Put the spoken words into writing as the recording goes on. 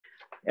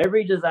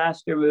Every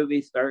disaster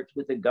movie starts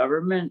with the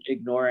government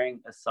ignoring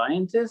a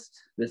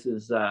scientist. This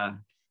is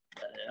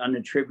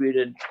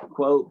unattributed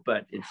quote,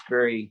 but it's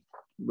very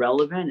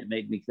relevant. It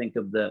made me think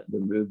of the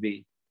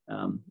movie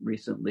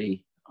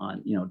recently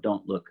on,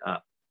 Don't Look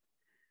Up.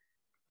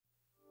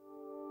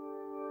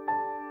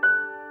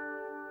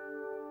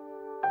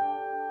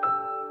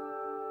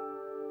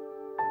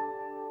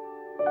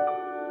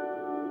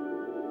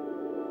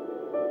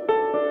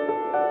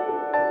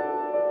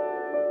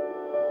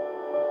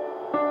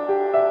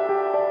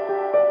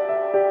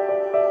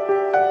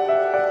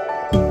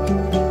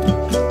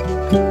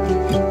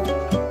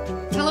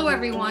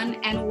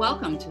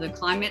 Welcome to the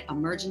Climate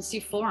Emergency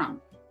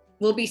Forum.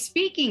 We'll be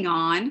speaking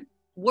on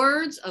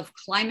words of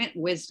climate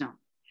wisdom,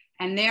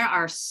 and there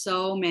are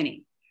so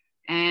many.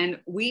 And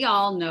we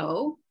all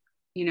know,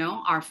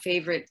 our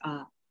favorite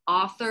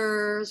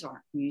authors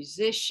or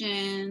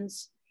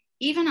musicians,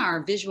 even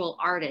our visual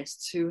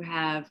artists who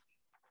have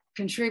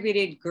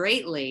contributed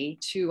greatly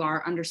to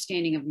our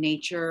understanding of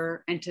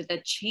nature and to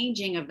the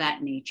changing of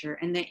that nature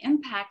and the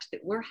impact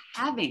that we're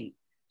having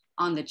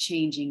on the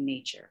changing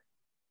nature.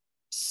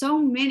 So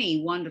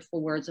many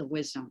wonderful words of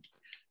wisdom.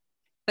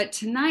 But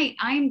tonight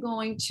I'm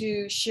going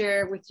to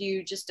share with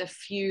you just a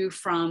few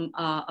from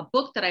a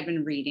book that I've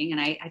been reading, and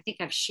I think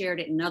I've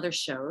shared it in other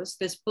shows.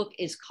 This book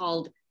is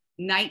called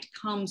Night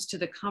Comes to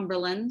the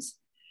Cumberlands,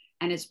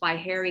 and it's by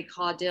Harry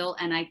Caudhill.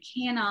 And I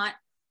cannot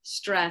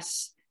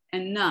stress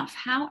enough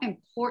how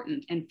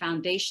important and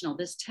foundational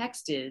this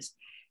text is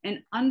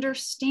in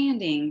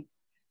understanding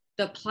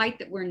the plight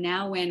that we're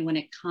now in when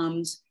it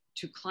comes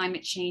to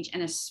climate change,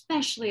 and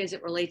especially as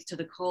it relates to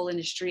the coal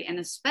industry, and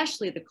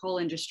especially the coal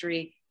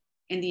industry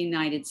in the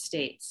United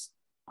States.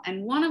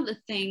 And one of the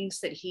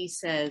things that he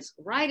says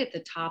right at the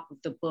top of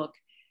the book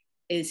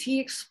is he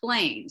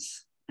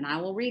explains, and I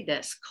will read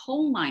this: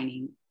 coal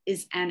mining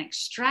is an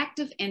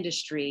extractive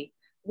industry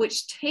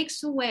which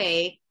takes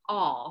away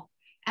all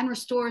and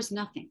restores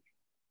nothing.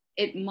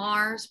 It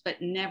mars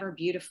but never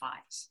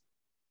beautifies.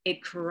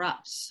 It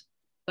corrupts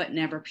but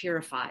never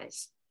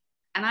purifies.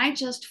 And I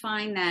just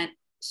find that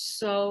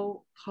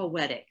so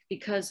poetic,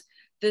 because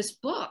this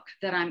book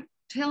that I'm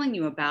telling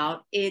you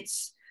about,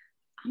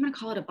 I'm going to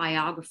call it a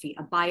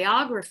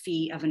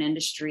biography of an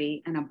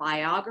industry and a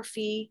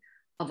biography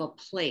of a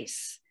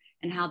place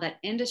and how that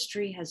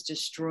industry has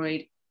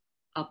destroyed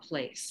a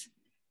place.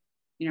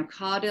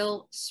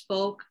 Caudhill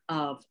spoke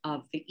of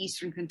the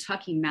Eastern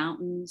Kentucky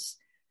mountains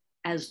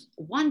as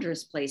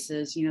wondrous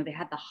places. They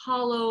had the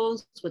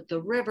hollows with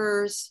the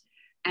rivers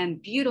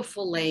and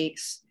beautiful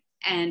lakes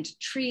and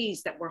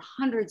trees that were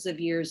hundreds of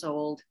years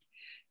old.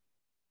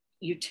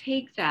 You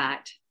take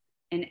that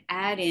and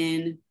add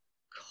in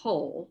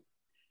coal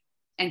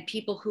and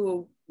people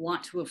who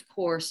want to, of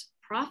course,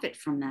 profit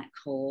from that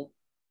coal.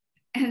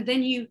 And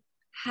then you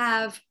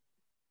have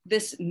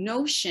this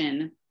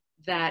notion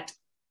that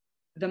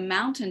the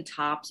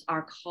mountaintops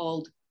are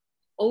called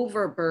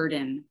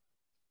overburden,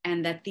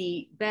 and that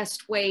the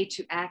best way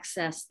to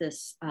access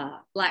this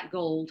black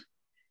gold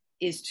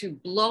is to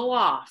blow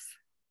off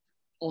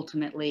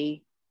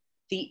ultimately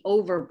the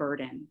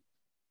overburden.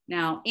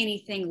 Now,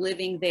 anything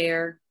living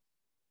there,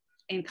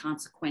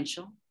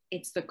 inconsequential.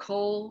 It's the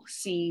coal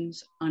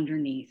seams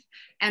underneath.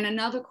 And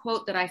another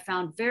quote that I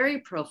found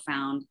very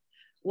profound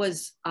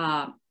was,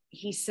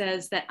 he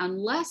says that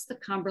unless the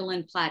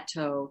Cumberland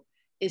Plateau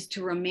is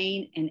to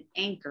remain an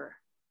anchor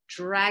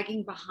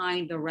dragging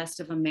behind the rest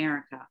of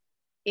America,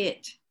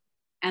 it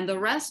and the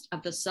rest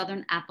of the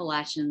Southern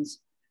Appalachians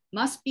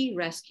must be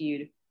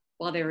rescued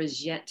while there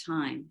is yet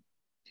time.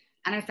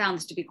 And I found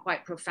this to be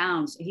quite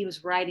profound. He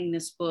was writing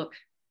this book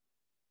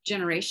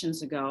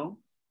generations ago,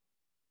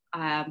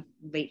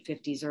 late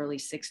 50s, early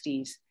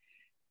 60s.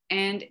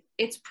 And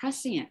it's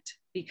prescient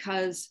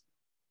because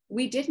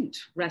we didn't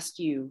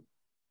rescue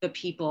the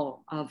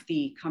people of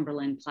the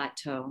Cumberland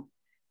Plateau.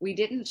 We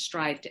didn't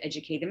strive to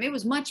educate them. It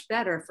was much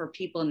better for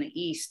people in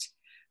the East,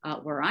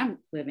 where I'm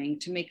living,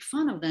 to make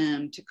fun of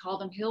them, to call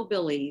them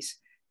hillbillies,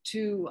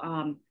 to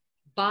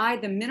buy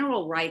the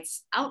mineral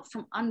rights out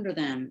from under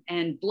them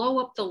and blow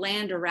up the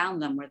land around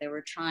them where they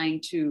were trying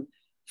to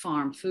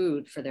farm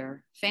food for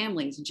their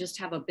families and just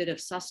have a bit of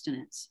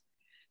sustenance.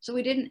 So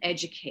we didn't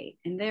educate,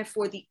 and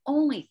therefore the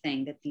only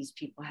thing that these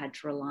people had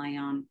to rely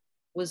on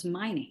was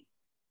mining.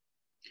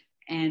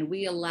 And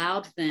we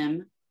allowed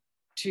them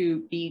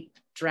to be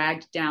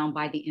dragged down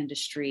by the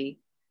industry,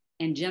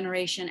 and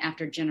generation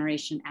after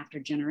generation after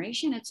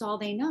generation, it's all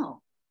they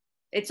know.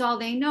 It's all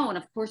they know. And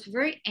of course, we're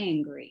very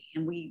angry,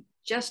 and we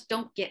just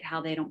don't get how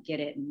they don't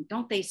get it. And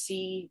don't they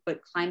see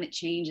what climate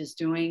change is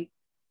doing?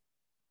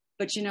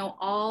 But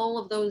all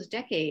of those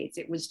decades,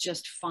 it was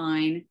just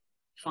fine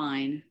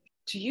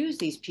to use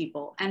these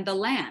people and the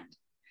land.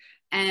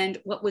 And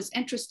what was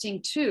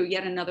interesting too,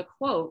 yet another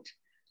quote,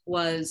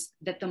 was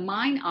that the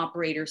mine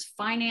operators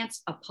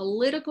financed a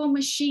political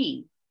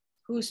machine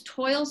whose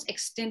toils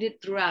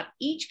extended throughout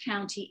each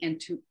county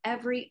and to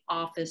every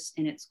office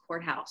in its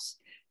courthouse.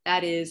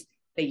 That is,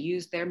 they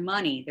used their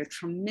money, their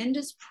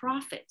tremendous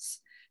profits,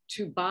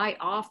 to buy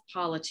off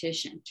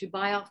politicians, to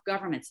buy off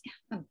governments,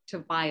 to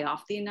buy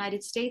off the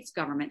United States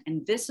government.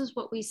 And this is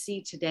what we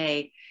see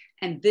today.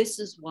 And this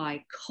is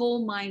why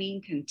coal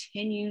mining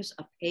continues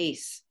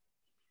apace.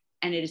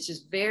 And it is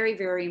just very,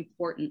 very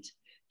important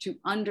to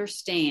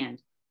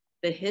understand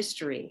the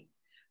history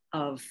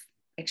of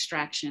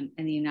extraction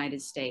in the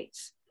United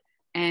States.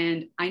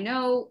 And I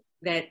know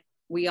that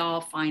we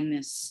all find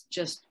this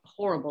just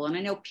horrible. And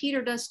I know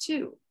Peter does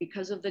too,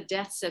 because of the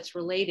deaths that's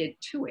related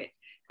to it.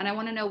 And I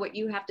want to know what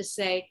you have to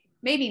say,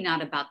 maybe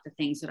not about the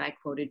things that I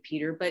quoted,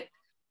 Peter, but,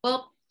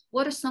 well,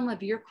 what are some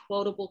of your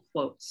quotable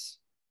quotes?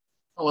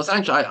 Well,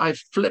 thanks. I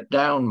flipped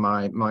down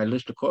my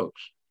list of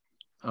quotes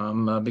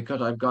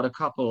because I've got a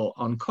couple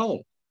on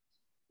coal.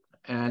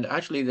 And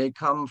actually, they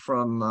come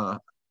from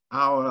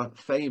our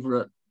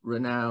favorite,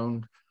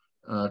 renowned,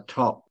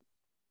 top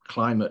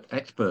climate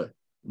expert,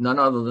 none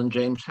other than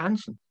James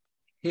Hansen.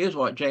 Here's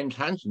what James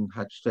Hansen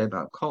had to say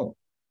about coal.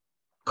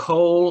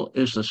 Coal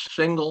is the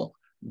single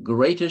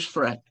greatest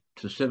threat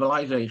to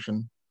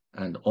civilization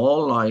and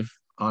all life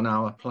on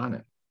our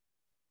planet.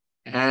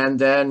 And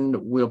then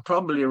we'll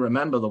probably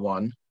remember the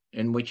one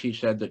in which he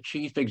said that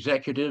chief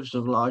executives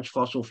of large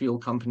fossil fuel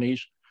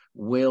companies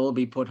will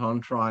be put on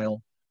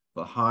trial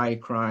for high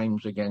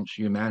crimes against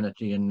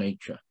humanity and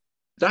nature.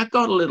 That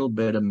got a little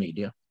bit of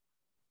media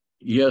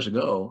years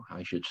ago,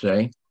 I should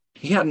say.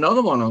 He had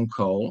another one on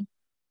coal.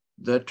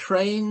 The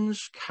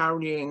trains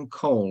carrying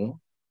coal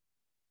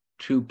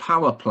to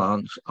power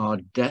plants are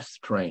death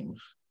trains.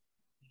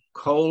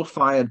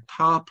 Coal-fired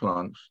power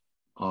plants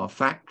are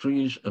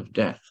factories of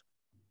death.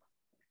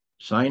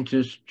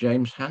 Scientist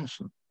James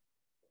Hansen.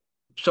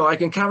 So I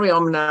can carry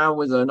on now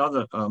with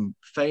another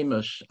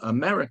famous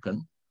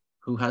American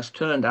who has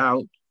turned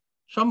out,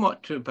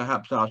 somewhat to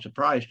perhaps our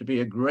surprise, to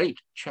be a great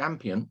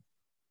champion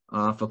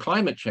for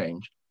climate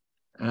change,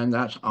 and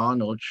that's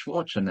Arnold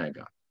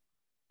Schwarzenegger.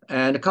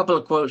 And a couple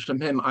of quotes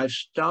from him. I've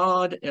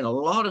starred in a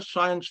lot of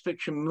science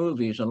fiction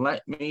movies, and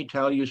let me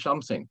tell you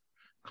something.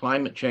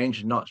 Climate change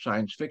is not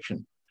science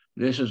fiction.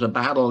 This is a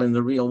battle in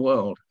the real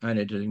world, and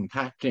it is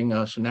impacting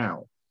us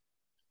now.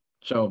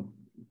 So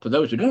for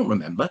those who don't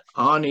remember,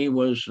 Arnie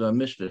was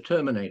Mr.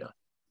 Terminator.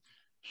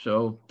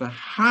 So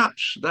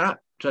perhaps that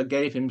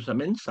gave him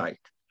some insight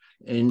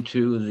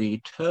into the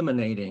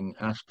terminating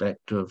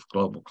aspect of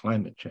global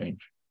climate change.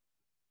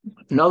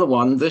 Another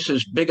one, this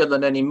is bigger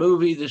than any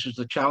movie. This is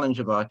the challenge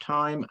of our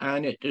time,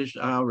 and it is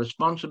our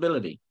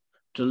responsibility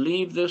to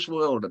leave this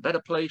world a better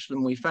place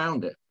than we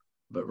found it.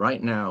 But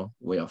right now,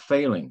 we are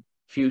failing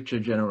future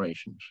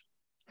generations.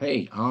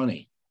 Hey,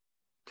 Arnie,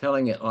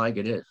 telling it like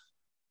it is.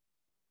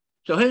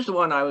 So here's the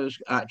one I was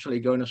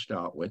actually going to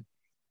start with.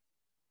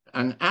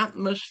 An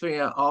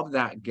atmosphere of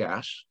that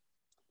gas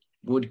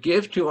would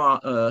give to our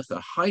Earth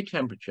a high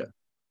temperature,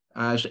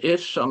 as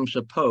if some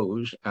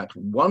suppose at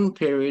one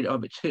period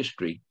of its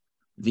history,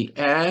 the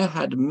air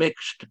had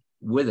mixed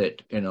with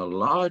it in a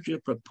larger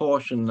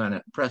proportion than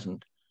at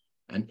present,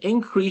 an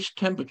increased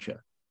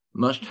temperature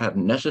must have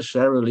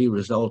necessarily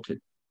resulted.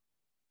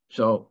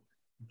 So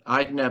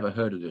I'd never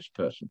heard of this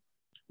person.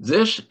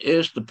 This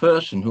is the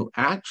person who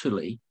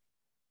actually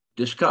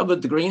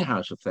discovered the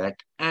greenhouse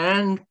effect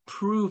and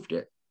proved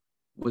it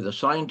with a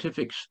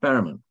scientific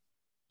experiment,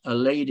 a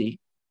lady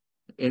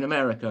in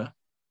America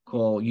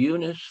called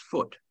Eunice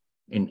Foote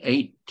in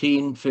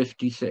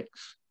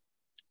 1856.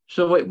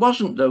 So it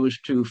wasn't those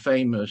two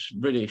famous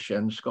British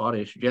and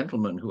Scottish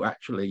gentlemen who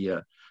actually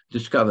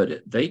discovered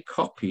it. They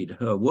copied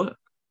her work.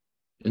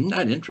 Isn't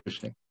that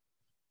interesting?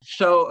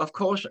 So, of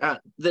course,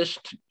 at this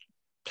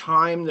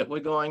time that we're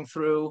going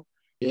through,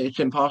 it's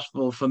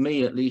impossible for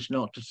me, at least,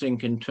 not to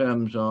think in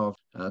terms of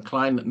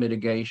climate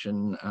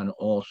mitigation and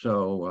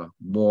also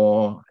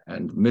war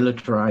and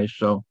militarized.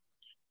 So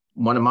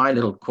one of my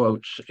little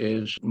quotes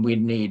is, we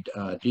need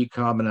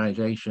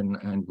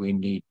decarbonization and we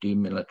need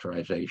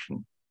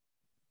demilitarization.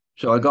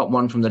 So I got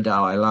one from the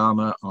Dalai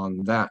Lama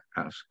on that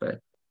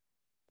aspect.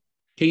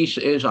 Peace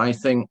is, I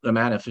think, the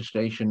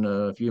manifestation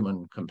of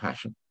human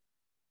compassion.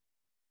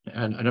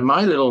 And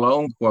my little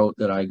own quote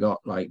that I got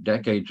like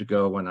decades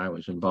ago when I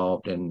was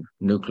involved in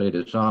nuclear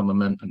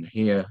disarmament, and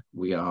here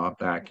we are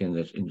back in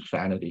this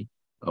insanity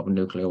of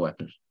nuclear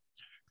weapons.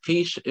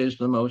 Peace is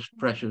the most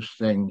precious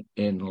thing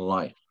in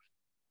life.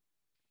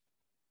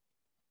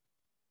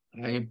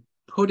 I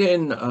put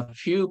in a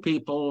few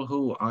people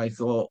who I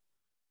thought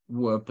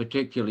were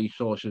particularly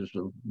sources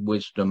of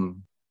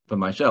wisdom for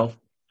myself.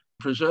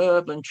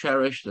 Preserve and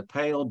cherish the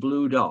pale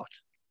blue dot,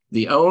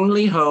 the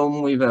only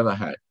home we've ever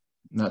had.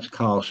 That's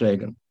Carl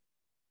Sagan.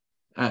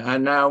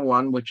 And now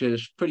one which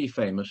is pretty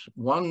famous.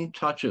 One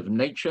touch of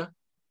nature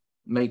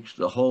makes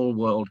the whole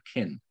world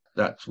kin.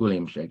 That's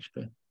William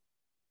Shakespeare.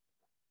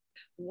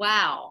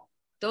 Wow,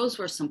 those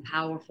were some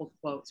powerful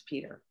quotes,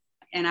 Peter.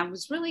 And I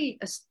was really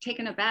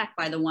taken aback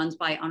by the ones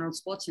by Arnold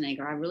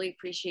Schwarzenegger. I really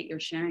appreciate your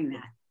sharing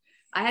that.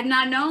 I had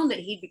not known that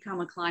he'd become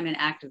a climate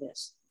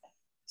activist.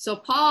 So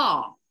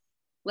Paul,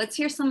 let's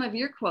hear some of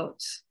your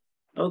quotes.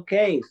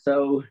 Okay,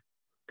 so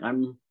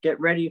get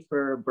ready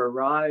for a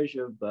barrage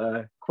of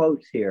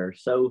quotes here.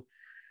 So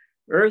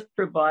Earth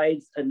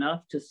provides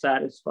enough to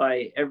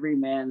satisfy every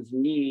man's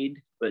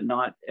need, but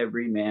not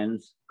every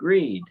man's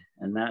greed.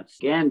 And that's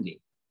Gandhi.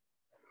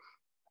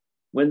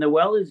 When the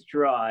well is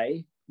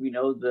dry, we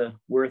know the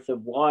worth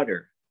of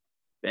water.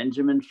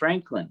 Benjamin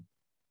Franklin.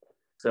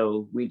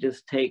 So we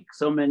just take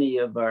so many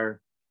of our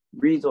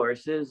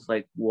resources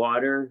like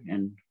water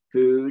and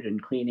food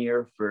and clean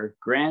air for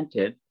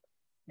granted.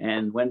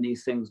 And when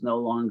these things no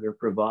longer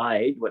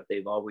provide what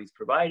they've always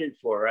provided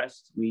for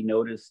us, we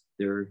notice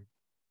their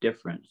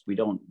difference. We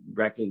don't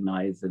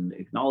recognize and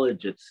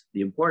acknowledge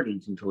the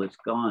importance until it's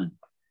gone.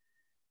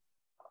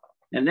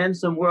 And then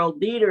some world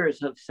leaders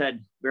have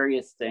said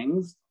various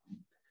things.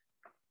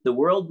 The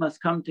world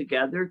must come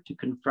together to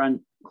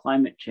confront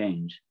climate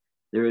change.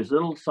 There is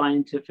little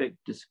scientific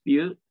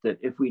dispute that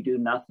if we do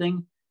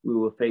nothing, we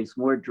will face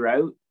more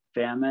drought,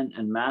 famine,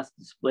 and mass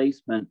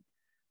displacement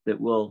that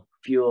will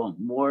fuel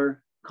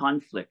more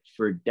conflict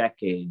for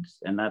decades.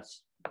 And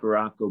that's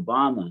Barack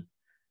Obama,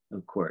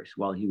 of course,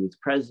 while he was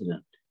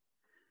president.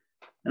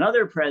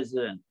 Another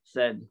president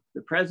said,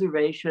 the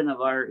preservation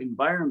of our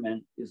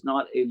environment is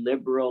not a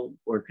liberal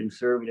or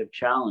conservative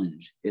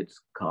challenge. It's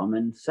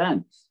common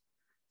sense,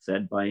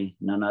 said by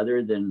none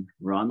other than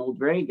Ronald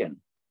Reagan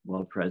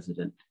while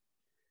president.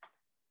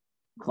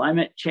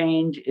 Climate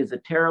change is a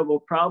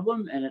terrible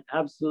problem and it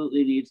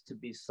absolutely needs to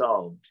be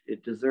solved.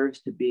 It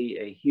deserves to be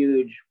a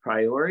huge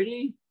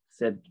priority,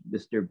 said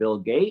Mr. Bill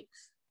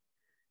Gates.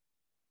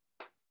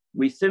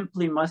 We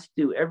simply must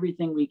do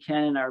everything we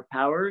can in our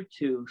power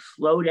to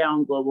slow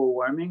down global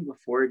warming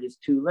before it is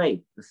too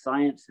late. The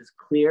science is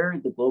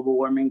clear, the global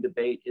warming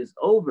debate is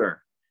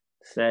over,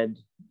 said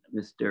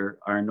Mr.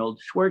 Arnold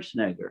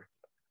Schwarzenegger,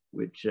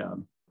 which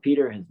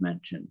Peter has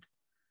mentioned.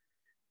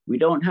 We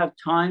don't have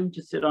time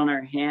to sit on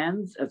our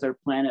hands as our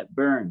planet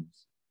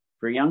burns.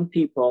 For young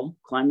people,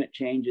 climate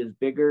change is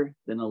bigger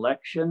than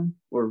election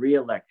or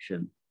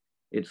re-election.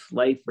 It's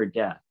life or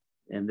death.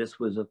 And this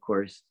was, of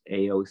course,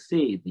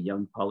 AOC, the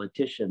young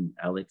politician,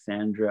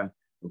 Alexandra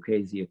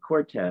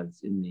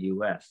Ocasio-Cortez in the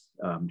US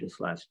just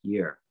last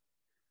year.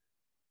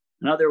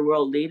 Another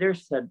world leader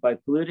said, by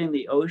polluting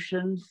the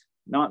oceans,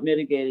 not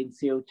mitigating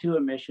CO2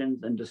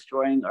 emissions, and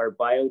destroying our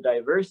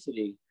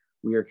biodiversity,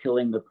 we are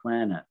killing the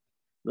planet.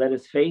 Let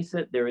us face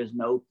it, there is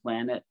no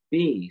planet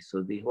B.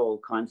 So the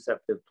whole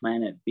concept of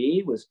planet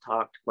B was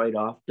talked quite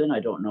often. I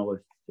don't know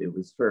if it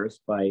was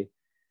first by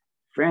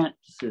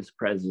France's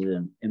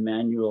president,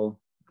 Emmanuel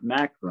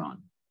Macron.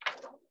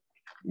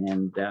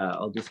 And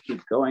I'll just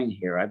keep going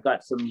here. I've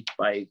got some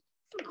by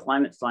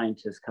climate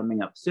scientists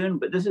coming up soon,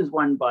 but this is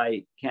one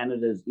by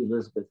Canada's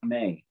Elizabeth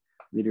May,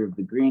 leader of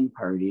the Green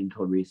Party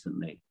until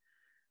recently.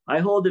 I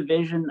hold a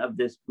vision of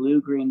this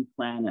blue-green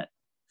planet,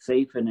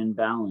 safe and in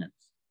balance.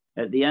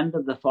 At the end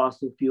of the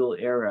fossil fuel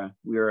era,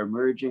 we are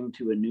emerging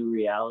to a new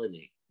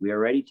reality. We are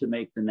ready to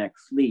make the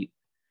next leap,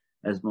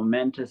 as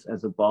momentous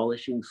as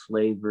abolishing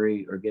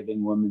slavery or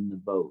giving women the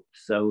vote.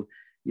 So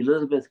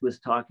Elizabeth was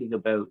talking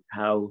about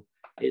how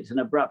it's an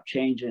abrupt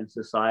change in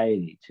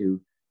society to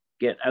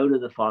get out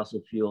of the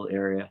fossil fuel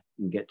era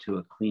and get to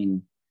a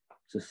clean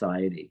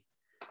society.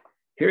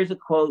 Here's a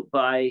quote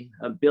by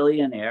a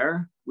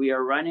billionaire. We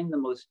are running the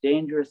most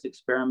dangerous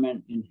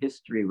experiment in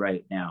history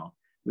right now,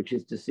 which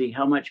is to see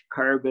how much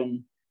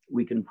carbon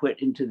we can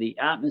put into the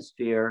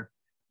atmosphere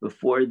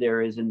before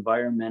there is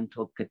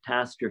environmental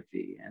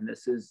catastrophe. And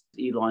this is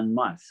Elon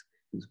Musk,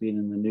 who's been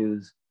in the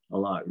news a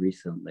lot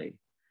recently.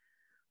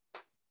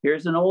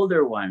 Here's an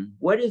older one.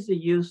 What is the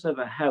use of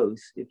a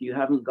house if you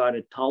haven't got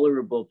a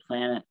tolerable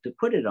planet to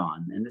put it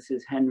on? And this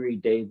is Henry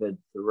David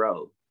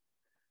Thoreau,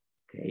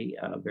 okay,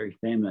 very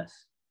famous.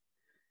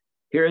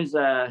 Here's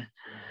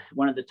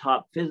one of the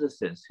top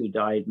physicists who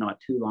died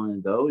not too long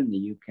ago in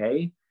the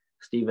UK,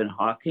 Stephen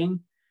Hawking.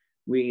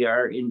 We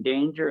are in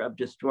danger of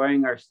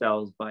destroying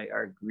ourselves by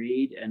our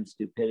greed and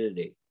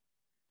stupidity.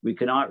 We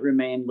cannot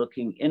remain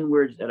looking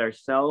inwards at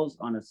ourselves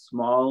on a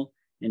small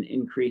and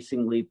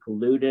increasingly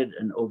polluted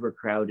and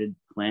overcrowded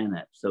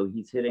planet. So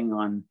he's hitting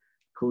on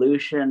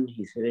pollution,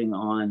 he's hitting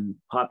on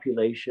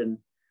population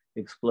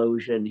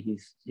explosion,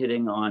 he's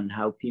hitting on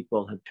how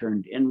people have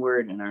turned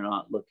inward and are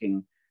not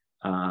looking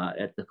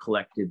at the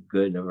collective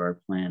good of our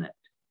planet.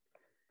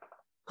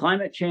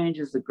 Climate change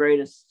is the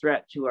greatest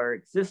threat to our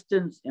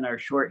existence in our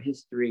short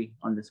history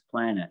on this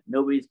planet.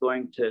 Nobody's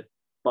going to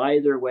buy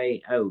their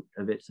way out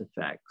of its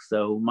effects.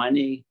 So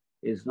money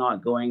is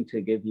not going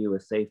to give you a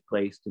safe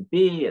place to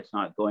be. It's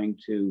not going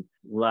to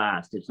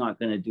last. It's not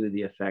going to do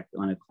the effect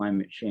on a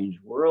climate change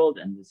world.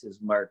 And this is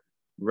Mark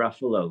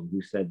Ruffalo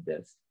who said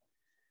this.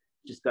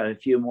 Just got a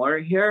few more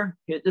here.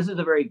 This is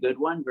a very good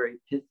one, very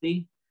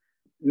pithy.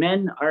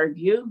 Men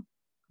argue,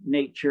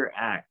 nature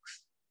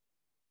acts.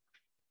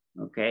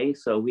 Okay,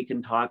 so we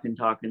can talk and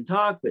talk and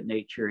talk, but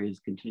nature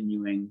is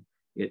continuing,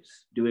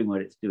 it's doing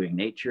what it's doing.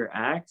 Nature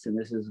acts, and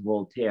this is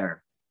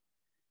Voltaire.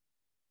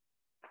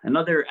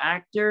 Another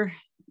actor,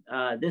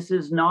 this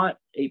is not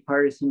a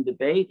partisan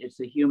debate, it's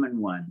a human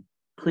one.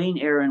 Clean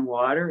air and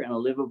water and a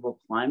livable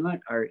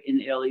climate are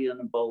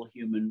inalienable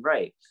human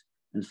rights.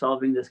 And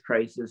solving this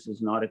crisis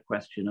is not a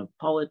question of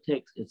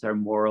politics, it's our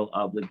moral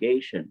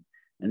obligation.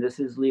 And this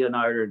is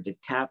Leonardo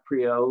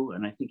DiCaprio,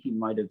 and I think he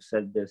might have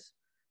said this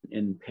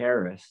in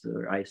Paris,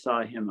 or I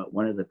saw him at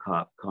one of the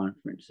COP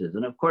conferences.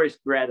 And of course,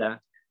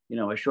 Greta, you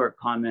know, a short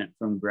comment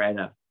from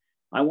Greta.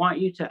 I want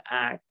you to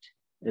act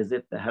as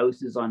if the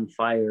house is on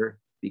fire,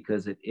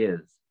 because it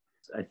is.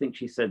 I think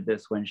she said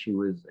this when she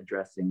was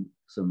addressing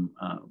some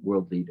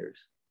world leaders.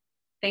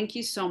 Thank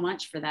you so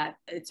much for that.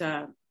 It's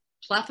a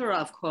plethora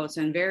of quotes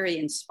and very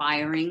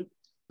inspiring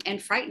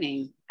and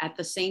frightening at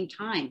the same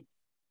time.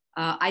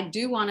 I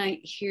do want to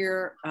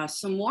hear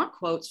some more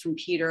quotes from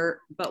Peter,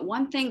 but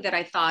one thing that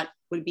I thought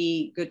would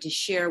be good to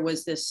share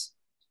was this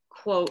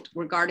quote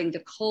regarding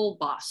the coal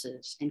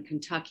bosses in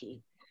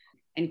Kentucky.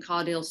 And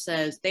Caudhill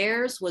says,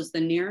 theirs was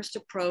the nearest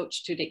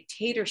approach to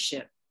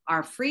dictatorship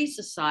our free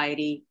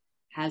society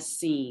has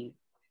seen.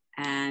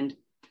 And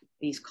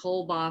these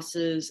coal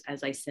bosses,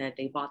 as I said,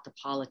 they bought the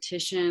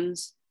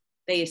politicians.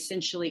 They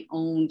essentially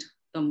owned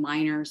the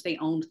miners. They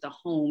owned the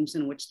homes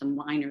in which the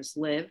miners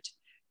lived.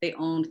 They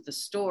owned the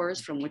stores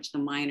from which the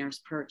miners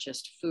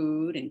purchased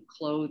food and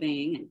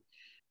clothing. And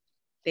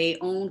they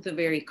owned the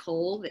very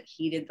coal that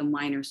heated the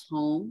miners'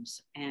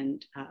 homes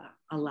and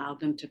allowed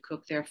them to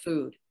cook their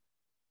food.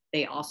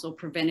 They also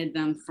prevented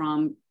them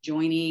from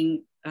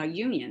joining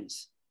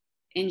unions.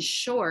 In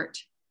short,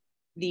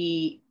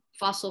 the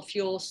fossil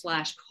fuel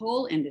 /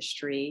 coal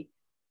industry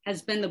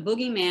has been the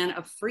boogeyman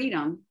of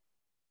freedom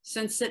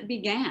since it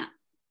began.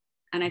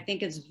 And I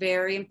think it's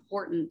very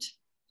important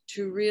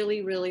to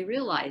really, really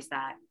realize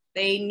that.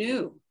 They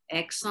knew,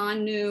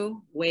 Exxon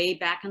knew way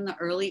back in the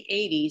early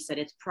 80s that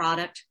its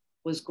product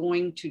was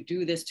going to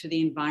do this to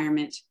the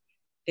environment.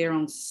 Their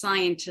own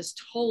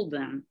scientists told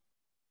them.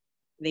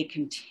 They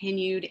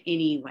continued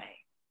anyway.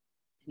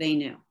 They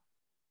knew.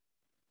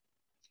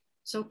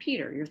 So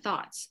Peter, your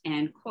thoughts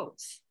and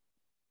quotes.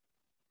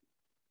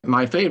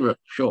 My favorite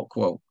short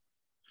quote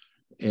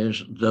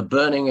is, "The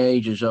burning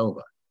age is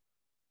over."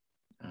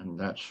 And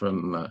that's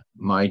from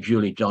my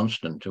Julie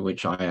Johnston, to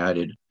which I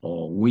added,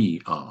 "or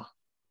we are."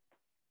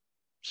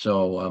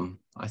 So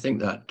I think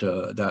that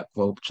that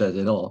quote says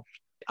it all.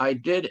 I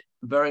did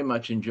very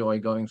much enjoy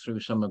going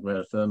through some of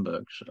Greta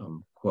Thunberg's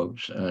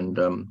quotes, and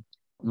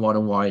what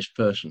a wise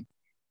person.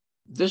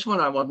 This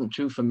one I wasn't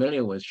too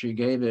familiar with. She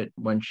gave it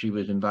when she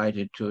was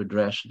invited to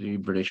address the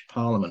British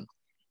Parliament.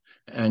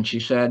 And she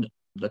said,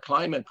 "The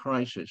climate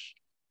crisis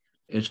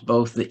is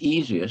both the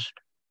easiest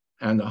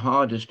and the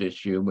hardest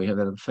issue we have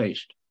ever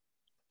faced.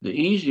 The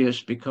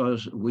easiest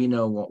because we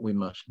know what we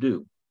must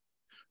do.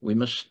 We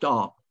must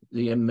stop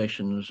the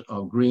emissions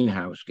of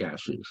greenhouse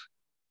gases,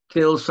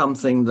 kill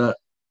something that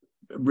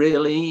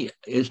really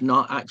is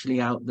not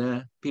actually out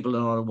there. People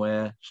are not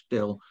aware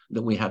still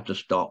that we have to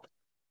stop."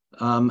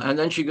 And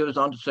then she goes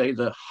on to say,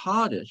 the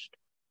hardest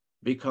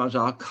because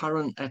our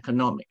current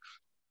economics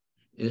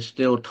is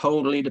still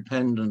totally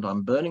dependent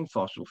on burning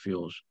fossil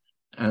fuels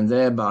and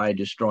thereby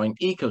destroying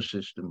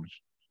ecosystems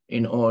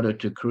in order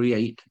to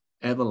create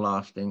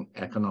everlasting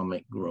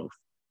economic growth.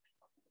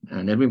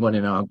 And everyone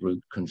in our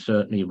group can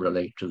certainly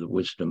relate to the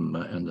wisdom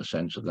and the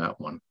sense of that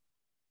one.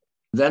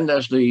 Then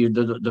there's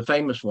the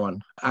famous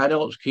one.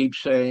 Adults keep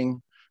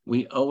saying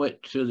we owe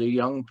it to the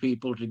young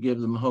people to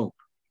give them hope,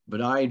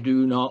 but I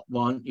do not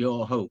want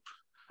your hope.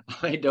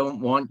 I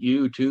don't want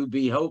you to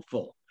be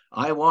hopeful.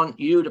 I want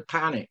you to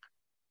panic.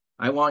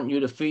 I want you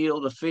to feel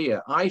the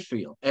fear I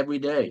feel every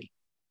day.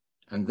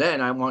 And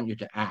then I want you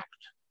to act.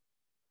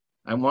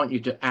 I want you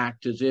to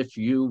act as if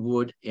you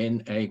would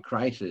in a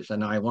crisis.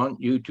 And I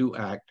want you to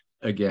act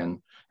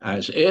again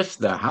as if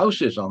the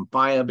house is on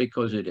fire,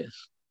 because it is.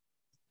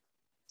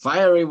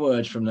 Fiery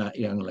words from that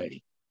young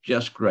lady.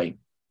 Just great.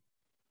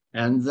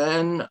 And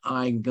then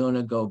I'm going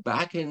to go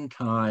back in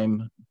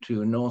time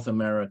to North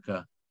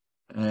America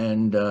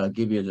and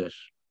give you this.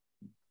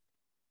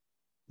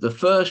 The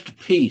first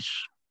peace,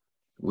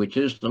 which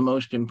is the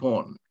most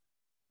important,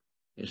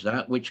 is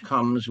that which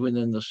comes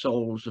within the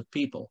souls of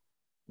people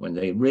when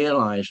they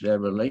realize their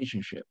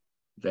relationship,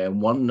 their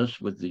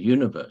oneness with the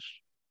universe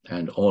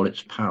and all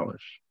its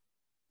powers.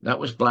 That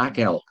was Black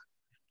Elk.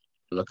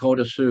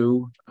 Lakota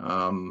Sioux,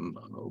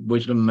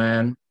 wisdom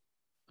man.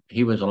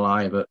 He was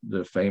alive at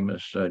the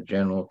famous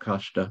General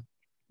Custer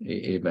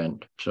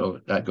event.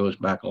 So that goes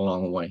back a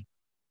long way.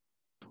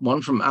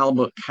 One from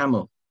Albert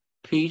Camus.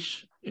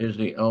 Peace is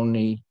the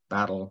only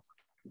battle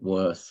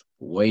worth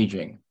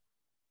waging.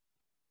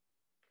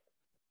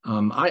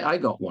 I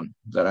got one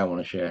that I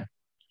want to share.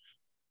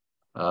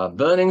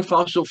 Burning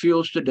fossil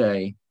fuels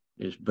today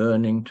is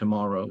burning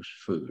tomorrow's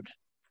food.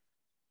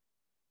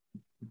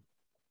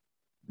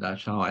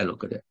 That's how I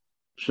look at it.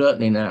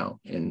 Certainly now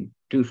in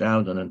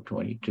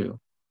 2022.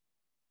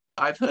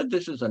 I've heard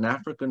this as an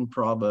African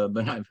proverb,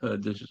 and I've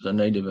heard this as a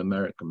Native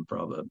American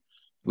proverb.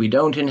 We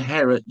don't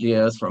inherit the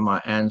earth from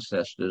our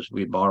ancestors,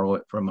 we borrow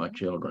it from our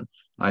children.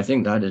 I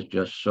think that is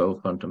just so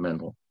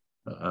fundamental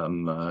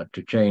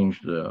to change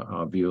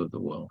our view of the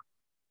world.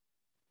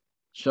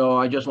 So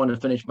I just want to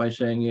finish by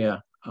saying, yeah,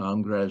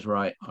 Greta's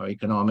right. Our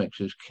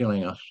economics is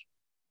killing us.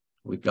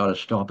 We've got to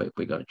stop it.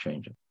 We've got to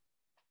change it.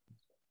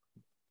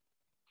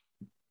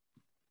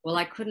 Well,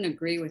 I couldn't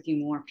agree with you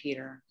more,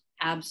 Peter.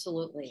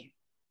 Absolutely.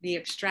 The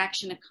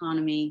extraction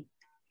economy,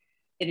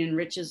 it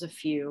enriches a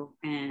few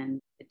and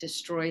it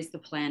destroys the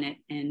planet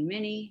and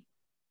many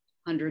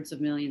hundreds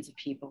of millions of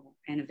people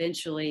and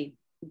eventually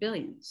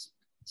billions.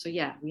 So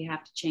yeah, we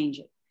have to change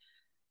it.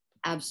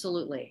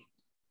 Absolutely.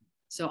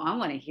 So I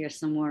want to hear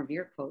some more of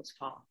your quotes,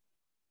 Paul.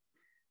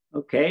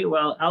 Okay,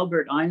 well,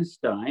 Albert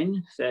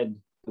Einstein said,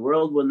 "The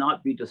world will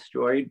not be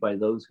destroyed by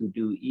those who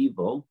do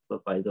evil,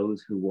 but by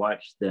those who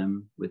watch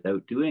them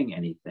without doing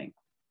anything."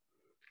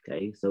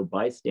 Okay, so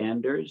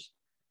bystanders,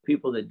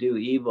 people that do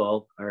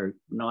evil, are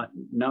not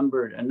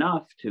numbered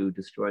enough to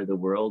destroy the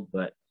world,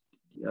 but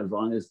as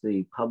long as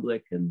the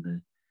public and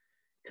the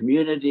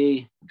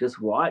community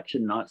just watch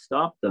and not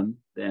stop them,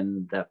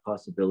 then that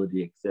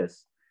possibility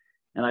exists.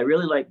 And I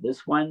really like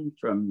this one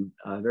from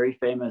a very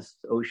famous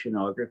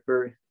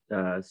oceanographer,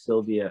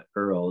 Sylvia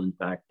Earle. In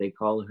fact, they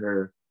call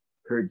her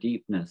her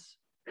deepness,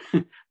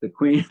 the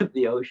queen of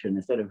the ocean.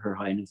 Instead of her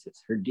highness,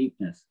 it's her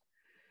deepness.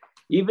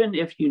 "Even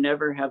if you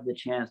never have the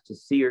chance to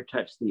see or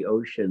touch the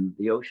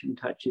ocean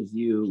touches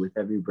you with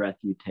every breath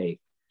you take,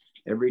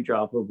 every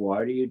drop of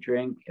water you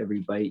drink,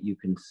 every bite you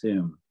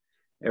consume.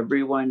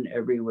 Everyone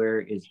everywhere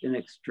is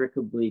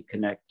inextricably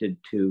connected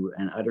to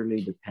and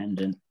utterly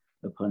dependent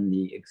upon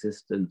the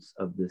existence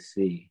of the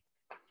sea."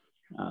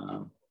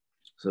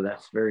 So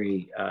that's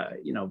very,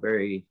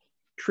 very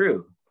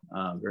true,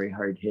 very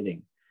hard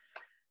hitting.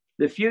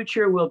 "The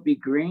future will be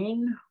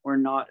green or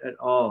not at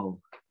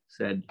all,"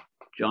 said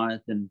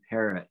Jonathan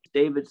Parrott.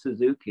 David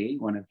Suzuki,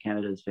 one of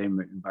Canada's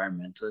favorite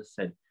environmentalists,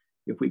 said,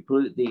 "If we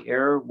pollute the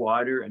air,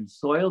 water, and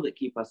soil that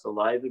keep us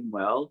alive and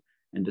well,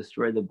 and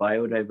destroy the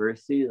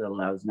biodiversity that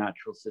allows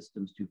natural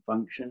systems to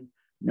function,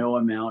 no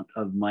amount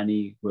of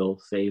money will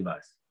save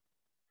us."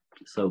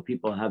 So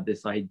people have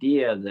this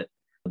idea that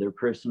their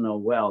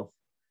personal wealth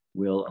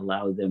will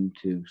allow them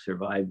to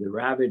survive the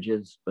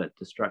ravages, but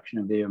destruction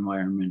of the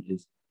environment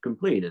is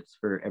complete. It's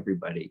for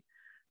everybody.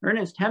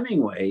 Ernest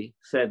Hemingway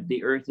said,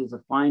 "The earth is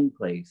a fine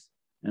place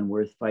and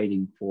worth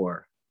fighting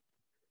for."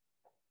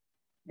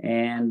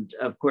 And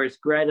of course,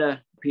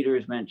 Greta, Peter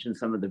has mentioned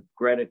some of the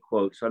Greta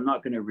quotes, so I'm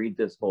not going to read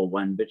this whole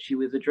one, but she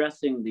was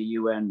addressing the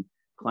UN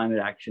Climate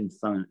Action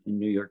Summit in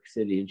New York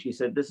City. And she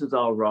said, "This is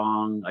all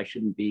wrong. I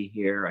shouldn't be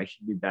here. I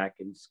should be back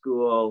in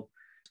school.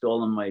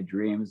 Stolen my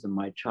dreams and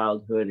my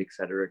childhood, et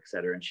cetera, et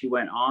cetera." And she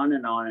went on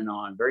and on and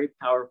on. Very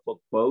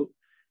powerful quote,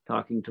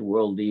 talking to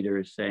world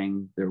leaders,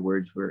 saying their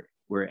words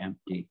were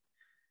empty.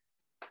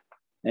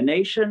 "A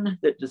nation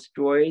that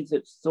destroys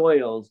its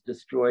soils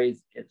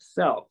destroys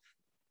itself.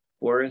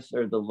 Forests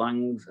are the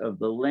lungs of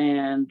the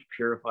land,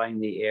 purifying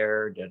the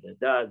air, da, da,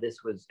 da."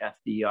 This was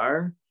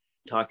FDR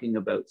talking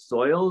about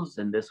soils.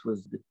 And this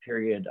was the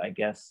period, I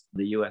guess,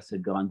 the US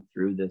had gone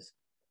through this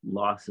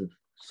loss of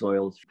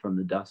soils from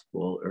the Dust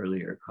Bowl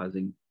earlier,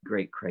 causing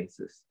great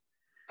crisis.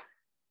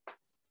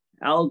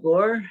 Al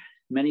Gore,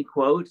 many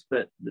quotes,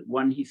 but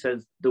one, he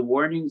says, "The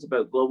warnings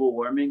about global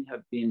warming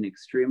have been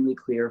extremely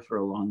clear for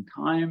a long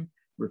time.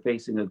 We're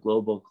facing a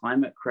global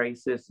climate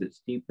crisis.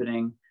 It's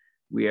deepening.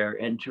 We are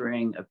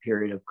entering a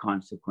period of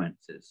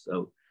consequences."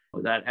 So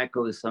that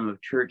echoes some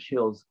of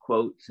Churchill's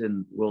quotes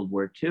in World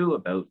War II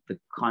about the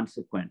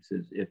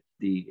consequences if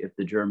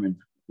the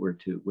Germans were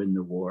to win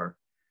the war.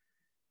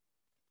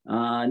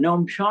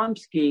 Noam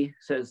Chomsky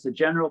says, "The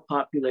general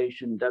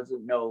population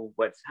doesn't know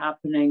what's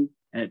happening,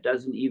 and it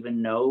doesn't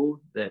even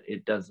know that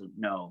it doesn't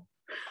know."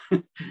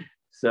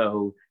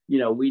 So,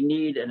 we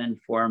need an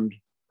informed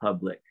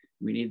public.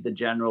 We need the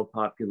general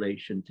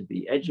population to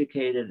be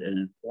educated and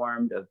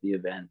informed of the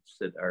events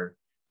that are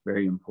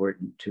very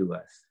important to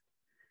us.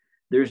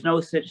 "There's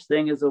no such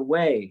thing as a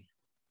way.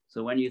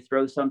 So when you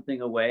throw something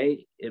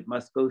away, it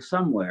must go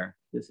somewhere."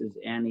 This is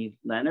Annie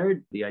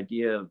Leonard, the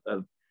idea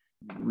of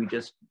we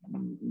just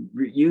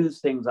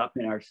use things up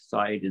in our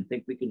society and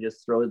think we can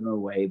just throw them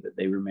away, but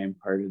they remain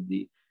part of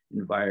the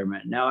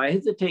environment. Now, I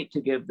hesitate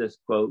to give this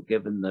quote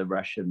given the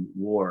Russian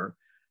war,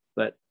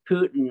 but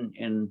Putin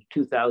in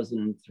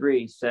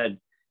 2003 said,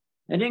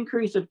 "An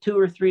increase of 2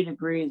 or 3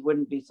 degrees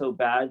wouldn't be so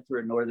bad for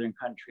a northern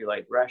country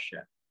like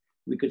Russia.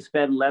 We could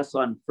spend less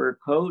on fur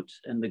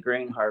coats and the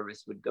grain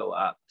harvest would go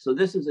up." So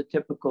this is a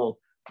typical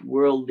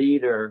world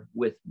leader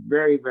with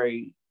very,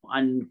 very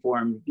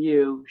uninformed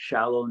view,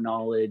 shallow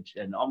knowledge,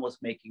 and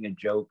almost making a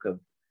joke of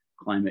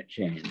climate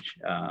change.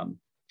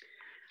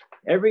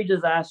 Every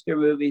disaster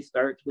movie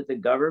starts with a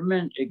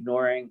government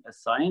ignoring a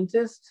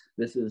scientist.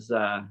 This is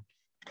an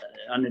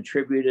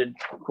unattributed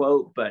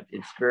quote, but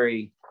it's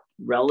very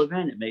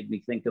relevant. It made me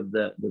think of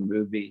the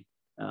movie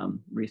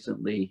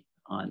recently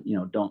on,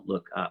 Don't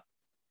Look Up.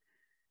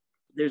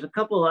 There's a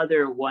couple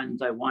other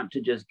ones I want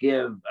to just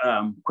give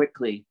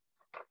quickly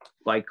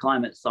by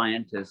climate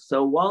scientists.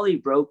 So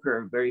Wally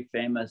Broecker, a very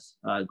famous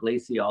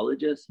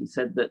glaciologist, he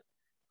said that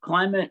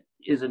climate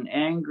is an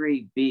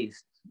angry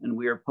beast and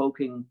we are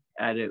poking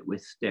at it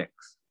with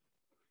sticks.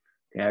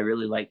 Okay, I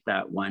really like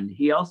that one.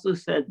 He also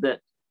said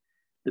that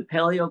the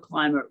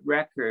paleoclimate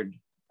record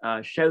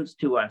shouts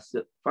to us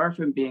that far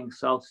from being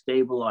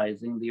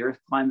self-stabilizing, the Earth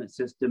climate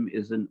system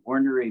is an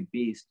ornery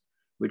beast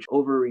which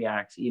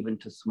overreacts even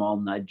to small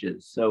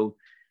nudges. So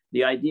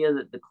the idea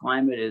that the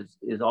climate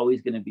is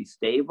always going to be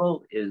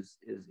stable is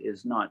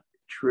not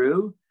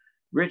true.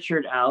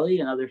 Richard Alley,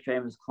 another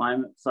famous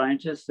climate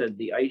scientist, said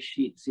the ice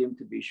sheet seemed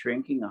to be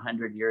shrinking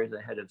 100 years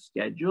ahead of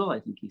schedule. I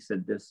think he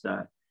said this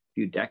a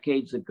few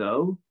decades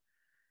ago.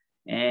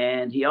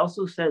 And he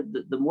also said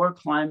that the more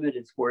climate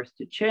is forced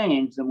to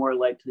change, the more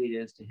likely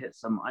it is to hit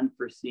some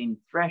unforeseen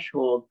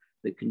threshold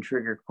that can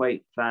trigger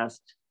quite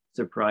fast,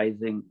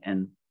 surprising,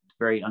 and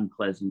very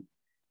unpleasant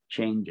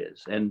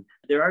changes. And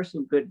there are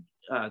some good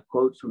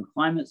quotes from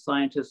climate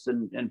scientists,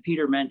 and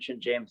Peter mentioned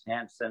James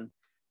Hansen,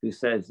 who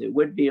says it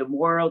would be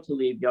immoral to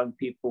leave young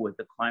people with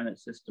the climate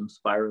system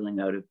spiraling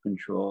out of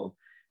control.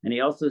 And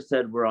he also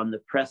said we're on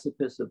the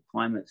precipice of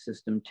climate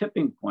system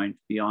tipping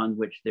points beyond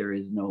which there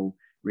is no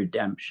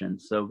redemption.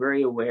 So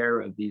very aware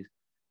of these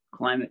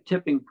climate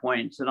tipping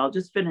points. And I'll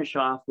just finish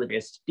off with a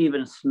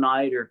Stephen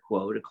Snyder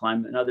quote,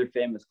 another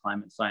famous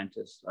climate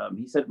scientist.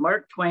 He said,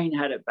 Mark Twain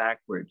had it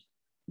backwards.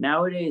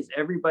 Nowadays,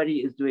 everybody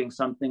is doing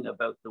something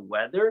about the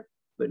weather,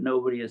 but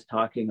nobody is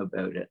talking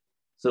about it.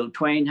 So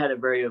Twain had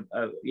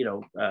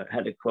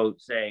had a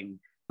quote saying,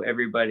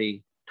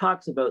 everybody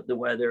talks about the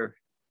weather,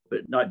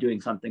 but not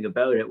doing something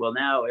about it. Well,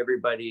 now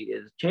everybody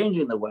is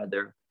changing the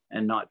weather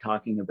and not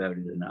talking about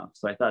it enough.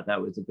 So I thought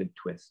that was a good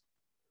twist.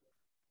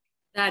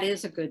 That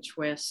is a good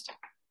twist.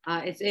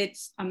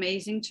 It's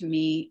amazing to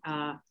me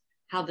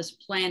how this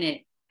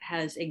planet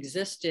has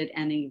existed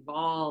and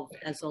evolved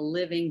as a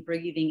living,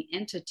 breathing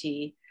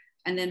entity.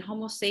 And then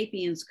Homo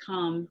sapiens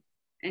come,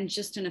 and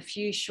just in a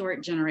few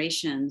short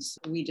generations,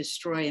 we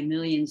destroy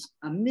millions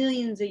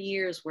of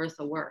years worth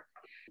of work.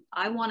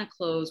 I want to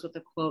close with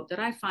a quote that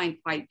I find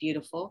quite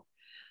beautiful.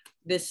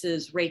 This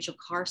is Rachel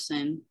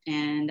Carson,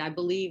 and I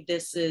believe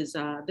this is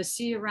The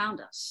Sea Around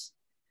Us.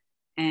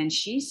 And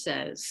she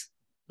says,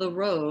 the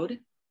road,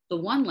 the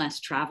one less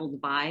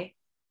traveled by,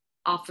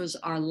 offers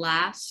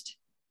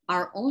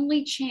our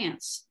only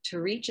chance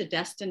to reach a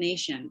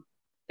destination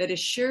that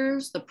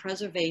assures the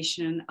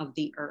preservation of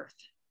the earth.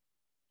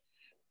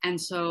 And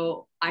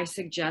so I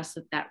suggest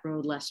that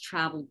road less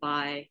traveled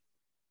by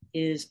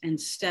is,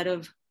 instead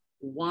of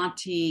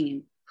wanting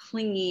and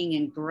clinging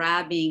and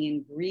grabbing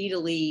and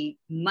greedily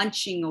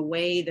munching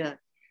away the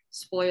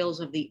spoils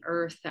of the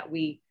earth, that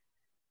we,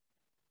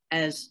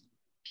 as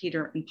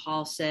Peter and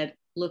Paul said,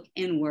 look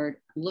inward,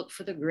 look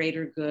for the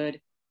greater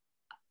good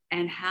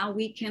and how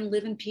we can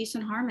live in peace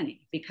and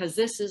harmony, because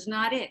this is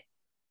not it.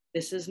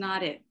 This is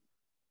not it.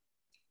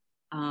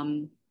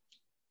 One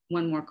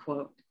more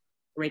quote,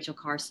 Rachel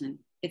Carson.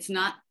 It's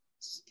not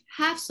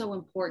half so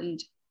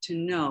important to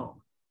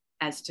know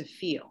as to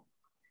feel.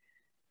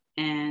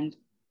 And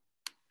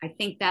I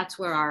think that's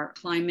where our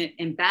climate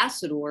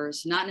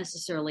ambassadors, not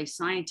necessarily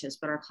scientists,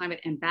 but our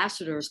climate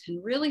ambassadors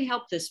can really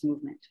help this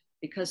movement,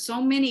 because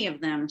so many of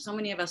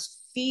us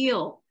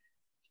feel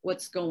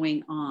what's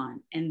going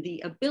on, and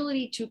the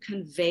ability to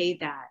convey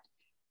that,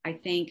 I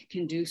think,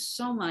 can do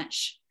so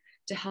much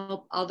to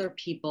help other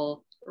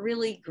people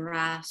really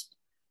grasp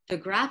the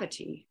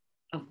gravity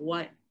of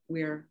what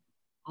we're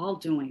all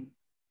doing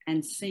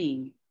and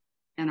seeing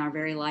in our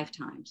very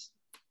lifetimes.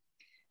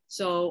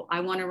 So I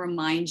want to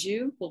remind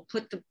you, we'll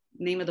put the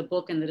name of the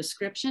book in the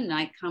description,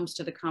 Night Comes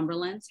to the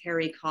Cumberlands,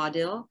 Harry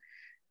Caudhill.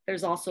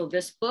 There's also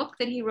this book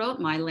that he wrote,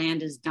 My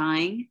Land is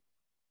Dying.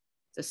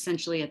 It's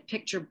essentially a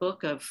picture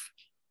book of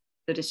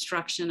the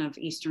destruction of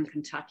Eastern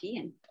Kentucky.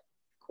 And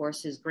of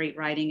course, his great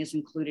writing is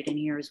included in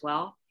here as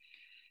well.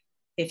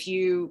 If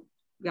you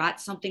got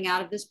something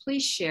out of this,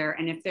 please share.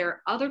 And if there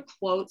are other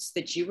quotes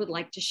that you would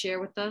like to share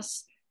with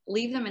us,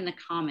 leave them in the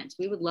comments.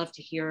 We would love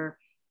to hear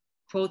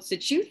quotes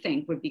that you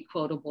think would be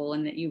quotable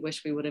and that you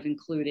wish we would have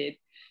included.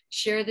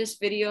 Share this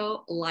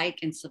video, like,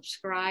 and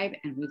subscribe,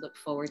 and we look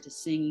forward to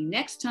seeing you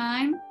next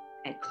time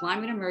at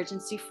Climate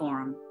Emergency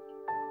Forum.